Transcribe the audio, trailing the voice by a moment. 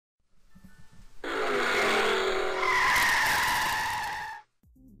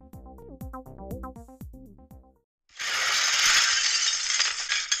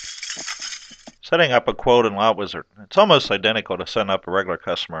Setting up a quote in Lot Wizard. It's almost identical to setting up a regular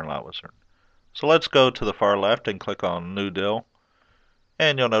customer in Lot Wizard. So let's go to the far left and click on New Deal.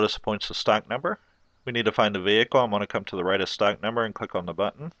 And you'll notice it points to stock number. We need to find the vehicle. I'm going to come to the right of stock number and click on the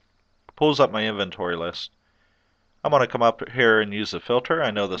button. It pulls up my inventory list. I'm going to come up here and use the filter.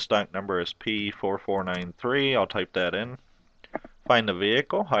 I know the stock number is P4493. I'll type that in. Find the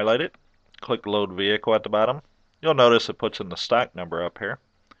vehicle, highlight it, click Load Vehicle at the bottom. You'll notice it puts in the stock number up here.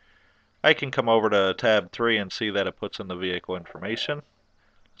 I can come over to tab 3 and see that it puts in the vehicle information.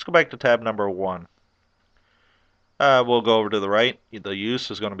 Let's go back to tab number 1. We'll go over to the right. The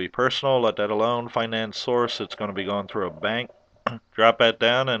use is going to be personal, let that alone. Finance source, it's going to be going through a bank. Drop that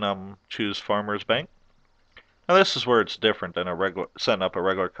down and choose Farmers Bank. Now this is where it's different than setting up a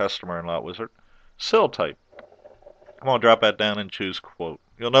regular customer in Lot Wizard. Sill type. I'm going to drop that down and choose quote.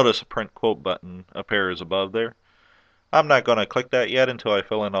 You'll notice a print quote button appears above there. I'm not going to click that yet until I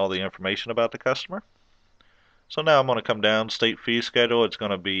fill in all the information about the customer. So now I'm going to come down, state fee schedule. It's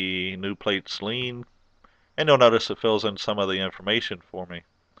going to be new plates lien. And you'll notice it fills in some of the information for me.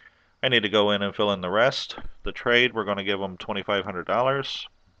 I need to go in and fill in the rest. The trade, we're going to give them $2,500.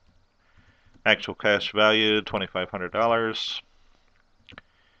 Actual cash value, $2,500.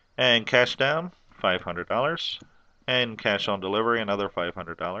 And cash down, $500. And cash on delivery, another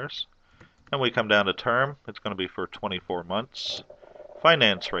 $500. And we come down to term, it's going to be for 24 months.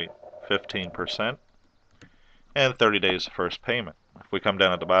 Finance rate, 15%. And 30 days of first payment. If we come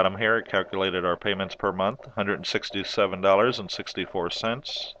down at the bottom here, it calculated our payments per month,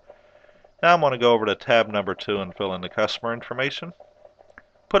 $167.64. Now I'm going to go over to tab number 2 and fill in the customer information.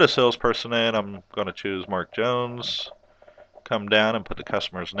 Put a salesperson in. I'm going to choose Mark Jones. Come down and put the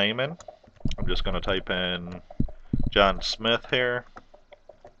customer's name in. I'm just going to type in John Smith here.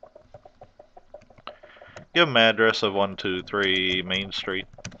 Give them address of 123 Main Street.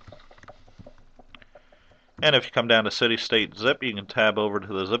 And if you come down to city, state, zip, you can tab over to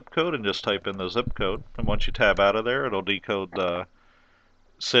the zip code and just type in the zip code. And once you tab out of there, it'll decode the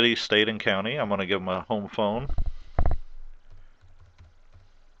city, state, and county. I'm going to give them a home phone.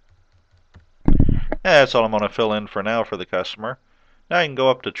 And that's all I'm going to fill in for now for the customer. Now you can go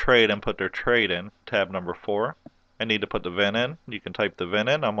up to trade and put their trade in, tab number 4. I need to put the VIN in. You can type the VIN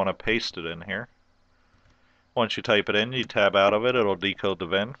in. I'm going to paste it in here. Once you type it in, you tab out of it, it'll decode the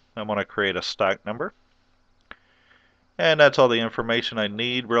VIN. I'm going to create a stock number. And that's all the information I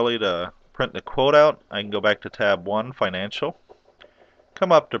need really to print the quote out. I can go back to tab 1, Financial.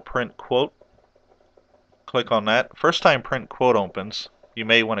 Come up to Print Quote. Click on that. First time Print Quote opens, you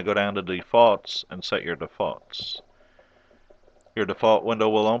may want to go down to Defaults and set your defaults. Your default window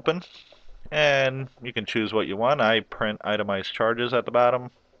will open, and you can choose what you want. I print itemized charges at the bottom,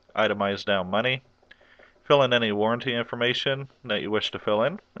 itemized down money. Fill in any warranty information that you wish to fill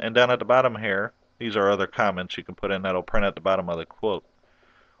in, and down at the bottom here, these are other comments you can put in that'll print at the bottom of the quote.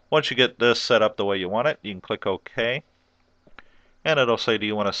 Once you get this set up the way you want it, you can click OK. And it'll say, do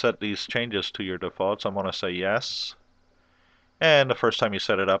you want to set these changes to your defaults? I'm going to say yes. And the first time you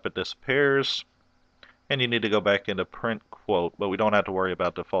set it up, it disappears. And you need to go back into print quote, but we don't have to worry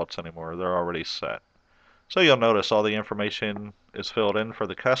about defaults anymore. They're already set. So you'll notice all the information is filled in for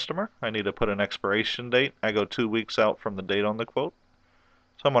the customer. I need to put an expiration date. I go 2 weeks out from the date on the quote.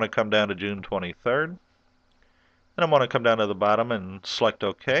 So I'm going to come down to June 23rd. And I'm going to come down to the bottom and select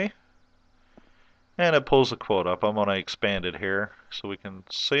OK. And it pulls the quote up. I'm going to expand it here so we can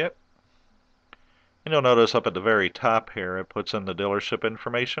see it. And you'll notice up at the very top here, it puts in the dealership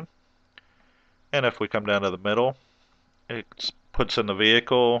information. And if we come down to the middle, it puts in the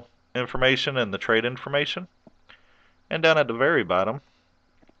vehicle information and the trade information. And down at the very bottom,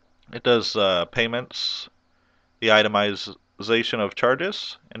 it does payments, the itemization of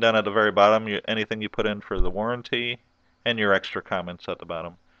charges, and down at the very bottom, anything you put in for the warranty, and your extra comments at the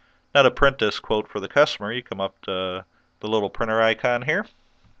bottom. Now to print this quote for the customer, you come up to the little printer icon here,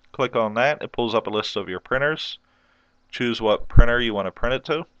 click on that, it pulls up a list of your printers, choose what printer you want to print it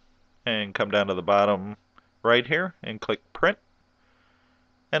to, and come down to the bottom right here and click print.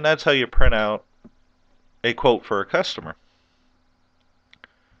 And that's how you print out a quote for a customer.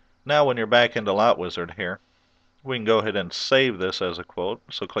 Now when you're back into Lot Wizard here, we can go ahead and save this as a quote.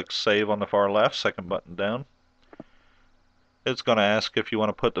 So click Save on the far left, second button down. It's going to ask if you want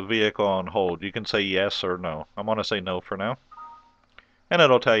to put the vehicle on hold. You can say yes or no. I'm going to say no for now. And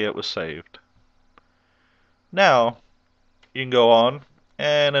it'll tell you it was saved. Now, you can go on,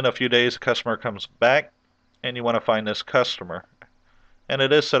 and in a few days, the customer comes back, and you want to find this customer. And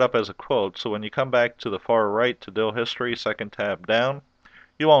it is set up as a quote, so when you come back to the far right to deal history, second tab down,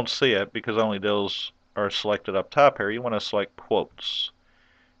 you won't see it because only deals are selected up top here. You want to select quotes.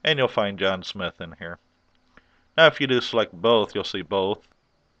 and you'll find John Smith in here. Now if you do select both, you'll see both.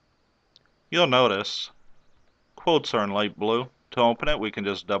 You'll notice quotes are in light blue. To open it, we can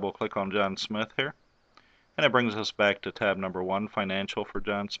just double click on John Smith here, and it brings us back to tab number 1, Financial for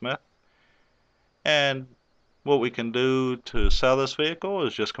John Smith. And what we can do to sell this vehicle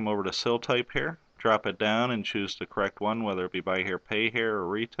is just come over to Sell Type here, drop it down and choose the correct one, whether it be buy here, pay here, or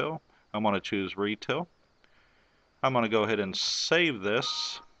retail. I'm going to choose retail. I'm going to go ahead and save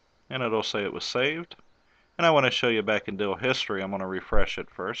this, and it'll say it was saved. And I want to show you back in deal history. I'm going to refresh it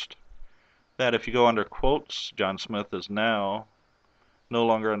first. That if you go under quotes, John Smith is now no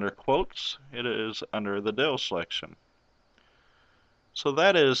longer under quotes. It is under the deal selection. So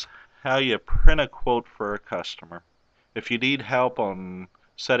that is how you print a quote for a customer. If you need help on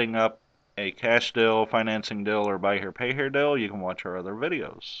setting up a cash deal, financing deal, or buy here, pay here deal, you can watch our other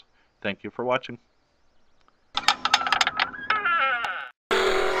videos. Thank you for watching.